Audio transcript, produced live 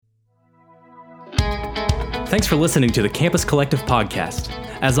Thanks for listening to the Campus Collective podcast.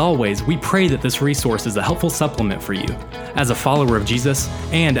 As always, we pray that this resource is a helpful supplement for you, as a follower of Jesus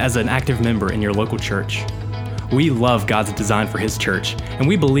and as an active member in your local church. We love God's design for His church, and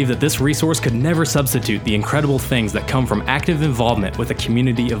we believe that this resource could never substitute the incredible things that come from active involvement with a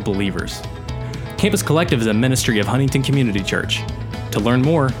community of believers. Campus Collective is a ministry of Huntington Community Church. To learn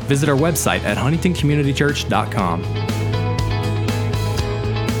more, visit our website at huntingtoncommunitychurch.com.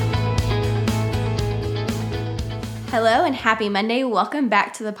 Hello and happy Monday. Welcome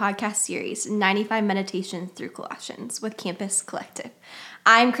back to the podcast series, 95 Meditations Through Colossians with Campus Collective.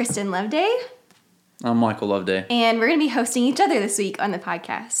 I'm Kristen Loveday. I'm Michael Loveday. And we're going to be hosting each other this week on the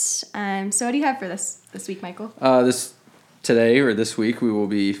podcast. So what do you have for this week, Michael? This week, we will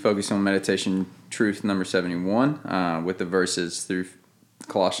be focusing on meditation truth number 71 with the verses through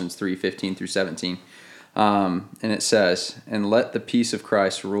Colossians 3:15 through 17. And it says, "And let the peace of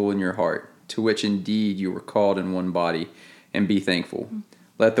Christ rule in your heart, to which indeed you were called in one body, and be thankful.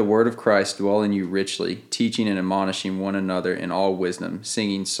 Let the word of Christ dwell in you richly, teaching and admonishing one another in all wisdom,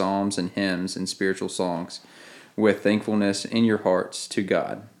 singing psalms and hymns and spiritual songs, with thankfulness in your hearts to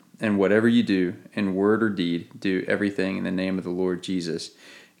God. And whatever you do, in word or deed, do everything in the name of the Lord Jesus,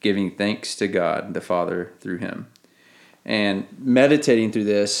 giving thanks to God the Father through Him." And meditating through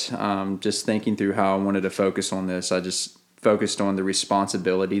this, just thinking through how I wanted to focus on this, I just focused on the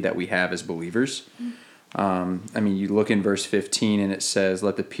responsibility that we have as believers. You look in verse 15 and it says,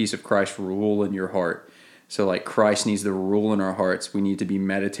 "Let the peace of Christ rule in your heart." So like Christ needs to rule in our hearts. We need to be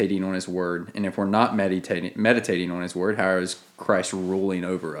meditating on His word. And if we're not meditating on His word, how is Christ ruling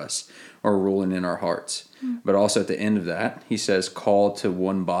over us or ruling in our hearts? But also at the end of that, he says, called to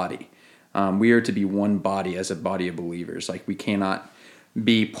one body. We are to be one body as a body of believers. Like we cannot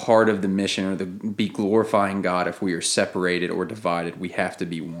be part of the mission or be glorifying God if we are separated or divided. We have to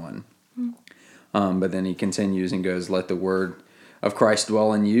be one. But then he continues and goes, "Let the word of Christ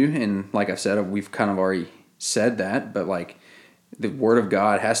dwell in you." And like I've said, we've kind of already said that, but like the word of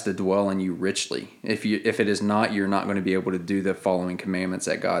God has to dwell in you richly. If it is not, you're not going to be able to do the following commandments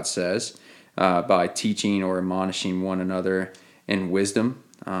that God says by teaching or admonishing one another in wisdom.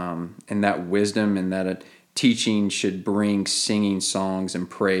 And that wisdom and that teaching should bring singing songs and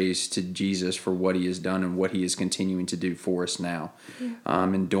praise to Jesus for what He has done and what He is continuing to do for us now.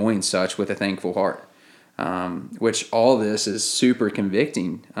 And doing such with a thankful heart. Which all this is super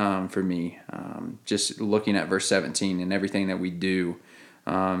convicting for me. Just looking at verse 17 and everything that we do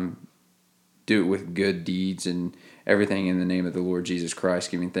it with good deeds and everything in the name of the Lord Jesus Christ,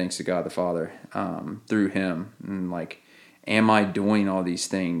 giving thanks to God the Father through Him. And am I doing all these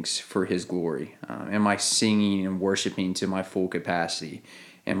things for His glory? Am I singing and worshiping to my full capacity?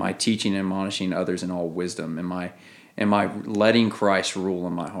 Am I teaching and admonishing others in all wisdom? Am I letting Christ rule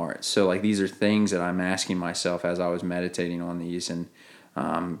in my heart? So these are things that I'm asking myself as I was meditating on these and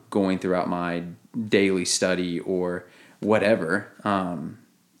going throughout my daily study or whatever.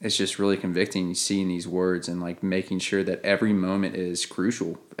 It's just really convicting seeing these words and making sure that every moment is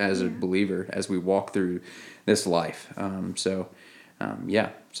crucial as a believer as we walk through this life. So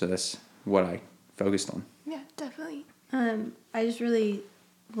that's what I focused on. Yeah, definitely. I just really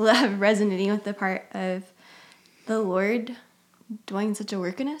love resonating with the part of the Lord doing such a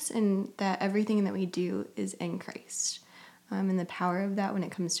work in us and that everything that we do is in Christ. And the power of that when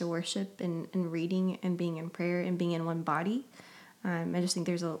it comes to worship and reading and being in prayer and being in one body. I just think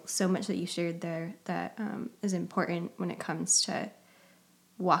there's so much that you shared there that is important when it comes to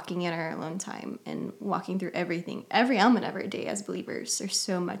walking in our alone time and walking through every element of our day as believers. There's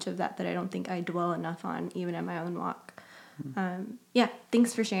so much of that I don't think I dwell enough on even in my own walk.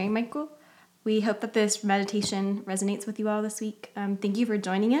 Thanks for sharing, Michael. We hope that this meditation resonates with you all this week. Thank you for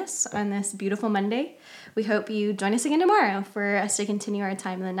joining us on this beautiful Monday. We hope you join us again tomorrow for us to continue our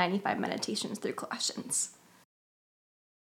time in the 95 Meditations Through Colossians.